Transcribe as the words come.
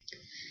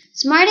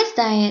Smartest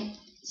Diet.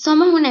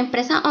 Somos una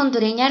empresa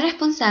hondureña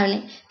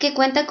responsable que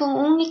cuenta con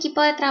un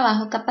equipo de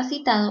trabajo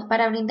capacitado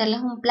para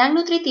brindarles un plan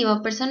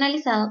nutritivo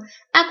personalizado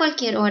a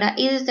cualquier hora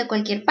y desde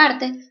cualquier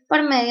parte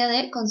por medio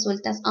de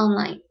consultas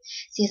online.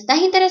 Si estás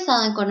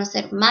interesado en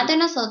conocer más de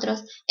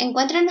nosotros,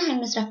 encuéntranos en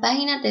nuestras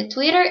páginas de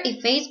Twitter y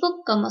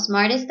Facebook como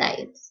Smartest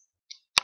Diets.